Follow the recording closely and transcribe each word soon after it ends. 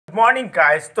Morning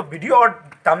guys, तो video और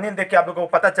thumbnail देख के आप लोगों को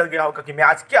पता चल गया होगा कि मैं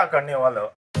आज क्या करने वाला हूँ।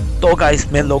 तो गाइस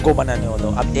मैं लोगो बनाने वाला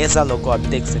हूँ। अब ऐसा लोगो आप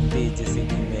देख सकते हैं जैसे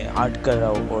कि मैं आर्ट कर रहा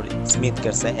हूँ और स्मिथ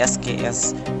खरसा SKS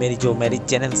मेरी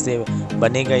चैनल से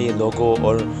बनेगा ये लोगो।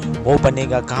 और वो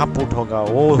बनेगा कहाँ पुट होगा,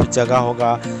 वो जगह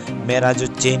होगा मेरा जो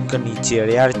चेन का नीचे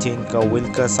रेयर चेन का व्हील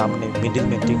का सामने मिडिल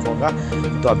में टिक होगा।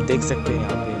 तो आप देख सकते हैं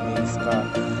यहाँ पे मैं इसका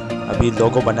अभी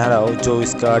लोगो बना रहा हूँ। जो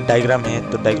इसका डायग्राम है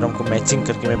तो डायग्राम को मैचिंग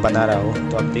करके मैं बना रहा हूँ।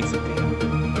 तो आप देख सकते हैं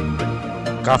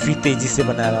काफ़ी तेज़ी से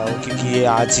बना रहा हूँ क्योंकि ये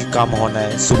आज ही काम होना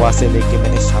है। सुबह से लेके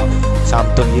मैंने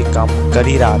शाम तक ये काम कर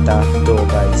ही रहा था। तो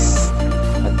गाइस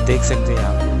आप देख सकते हैं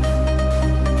यहाँ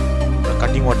पे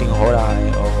कटिंग वटिंग हो रहा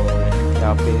है और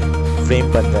यहाँ पे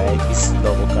फ्रेम बन रहा है इस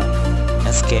लोगो का,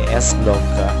 SKS लोगो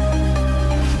का।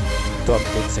 तो आप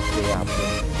देख सकते हैं यहाँ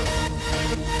पे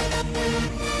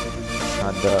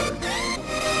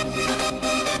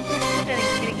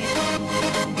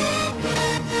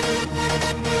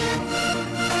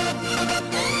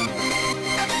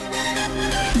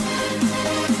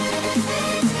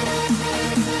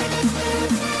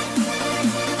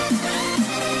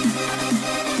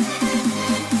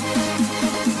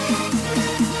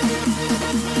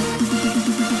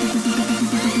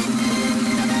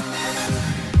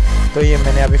तो ये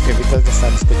मैंने अभी फेविकल के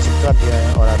साथ इसको चिपका दिया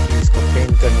है और अभी इसको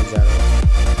पेंट करने जा रहा हूँ।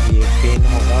 ये पेन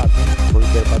होगा अभी थोड़ी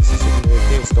देर बाद से शूटिंग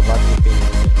करके उसके बाद ये पेन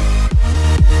होगा।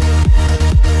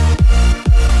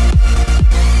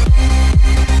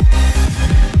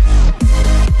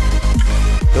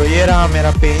 तो ये रहा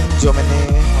मेरा पेन जो मैंने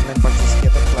ऑनलाइन परचेज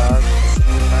किया था क्लास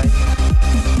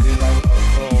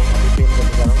और अभी पेन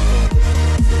करने जा रहा हूँ।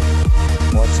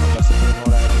 तो बहुत शानदार से पेन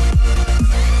हो रहा है।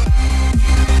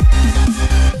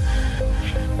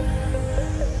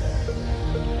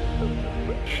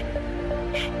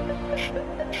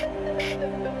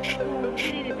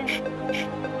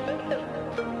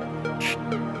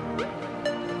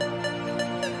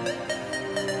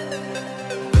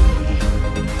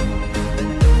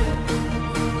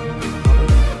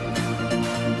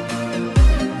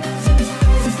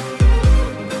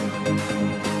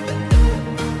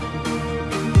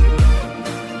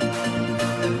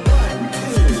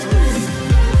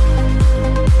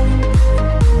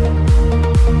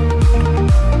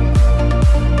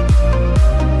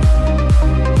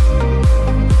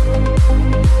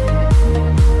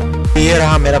 ये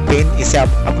रहा मेरा पेन। इसे आप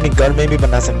अपने घर में भी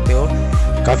बना सकते हो,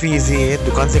 काफ़ी इजी है।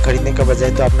 दुकान से खरीदने का बजाय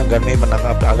तो अपना घर में ही बनाना।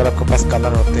 अगर आपके पास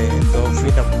कलर होते हैं तो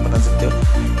फिर आप बना सकते हो।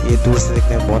 ये दूर से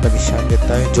देखने में बहुत अभी शान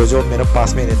देता है। जो मेरे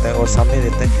पास में रहता है और सामने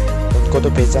रहता है उनको तो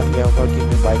पहचान गया होगा कि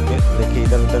मैं बाइक में लेके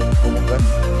इधर उधर घूमूंगा।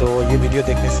 तो ये वीडियो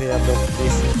देखने से आप लोग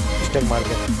प्लीज़ स्टेप मार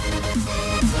देना।